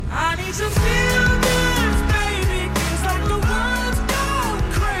me some feel-goods, baby. It's like the world's gone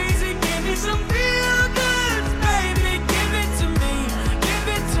crazy. Give me some feel-goods, baby. Give it to me. Give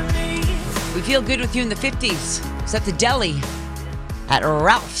it to me. We feel good with you in the 50s. I was at the deli at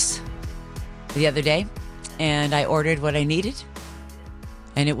Ralph's the other day, and I ordered what I needed.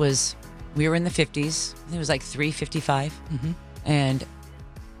 And we were in the 50s. It was like 3:55. And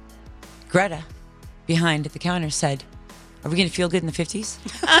Greta, behind at the counter, said, "Are we going to feel good in the 50s?"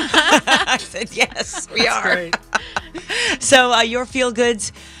 I said, "Yes, we are." Great. So your feel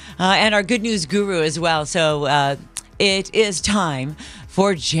goods and our good news guru as well. So it is time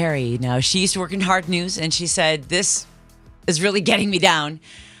for Jerry. Now, she used to work in hard news, and she said, "This is really getting me down."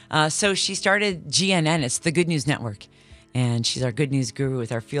 So she started GNN. It's the Good News Network. And she's our good news guru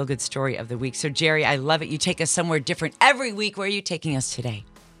with our feel good story of the week. So, Jerry, I love it. You take us somewhere different every week. Where are you taking us today?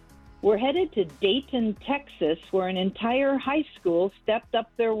 We're headed to Dayton, Texas, where an entire high school stepped up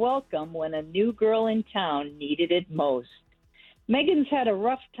their welcome when a new girl in town needed it most. Megan's had a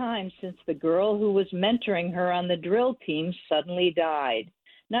rough time since the girl who was mentoring her on the drill team suddenly died.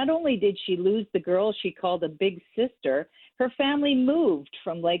 Not only did she lose the girl she called a big sister, her family moved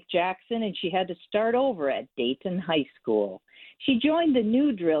from Lake Jackson and she had to start over at Dayton High School. She joined the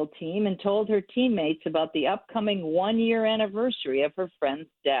new drill team and told her teammates about the upcoming one-year anniversary of her friend's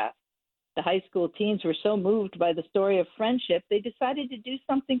death. The high school teens were so moved by the story of friendship, they decided to do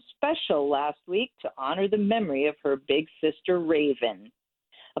something special last week to honor the memory of her big sister, Raven.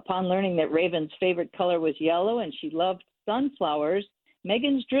 Upon learning that Raven's favorite color was yellow and she loved sunflowers,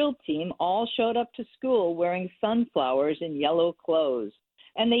 Megan's drill team all showed up to school wearing sunflowers in yellow clothes.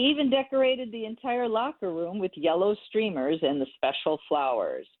 And they even decorated the entire locker room with yellow streamers and the special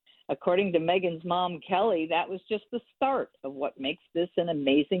flowers. According to Megan's mom, Kelly, that was just the start of what makes this an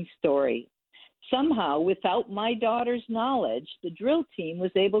amazing story. Somehow, without my daughter's knowledge, the drill team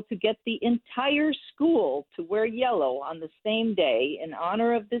was able to get the entire school to wear yellow on the same day in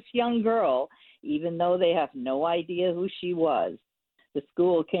honor of this young girl, even though they have no idea who she was. The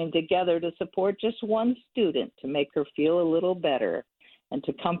school came together to support just one student to make her feel a little better. And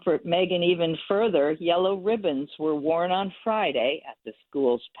to comfort Megan even further, yellow ribbons were worn on Friday at the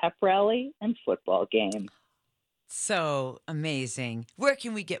school's pep rally and football game. So amazing. Where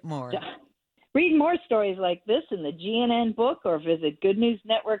can we get more? Read more stories like this in the GNN book or visit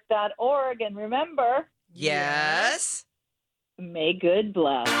goodnewsnetwork.org. And remember, Yes. may good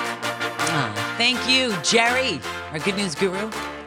bless. Thank you, Jerry, our good news guru.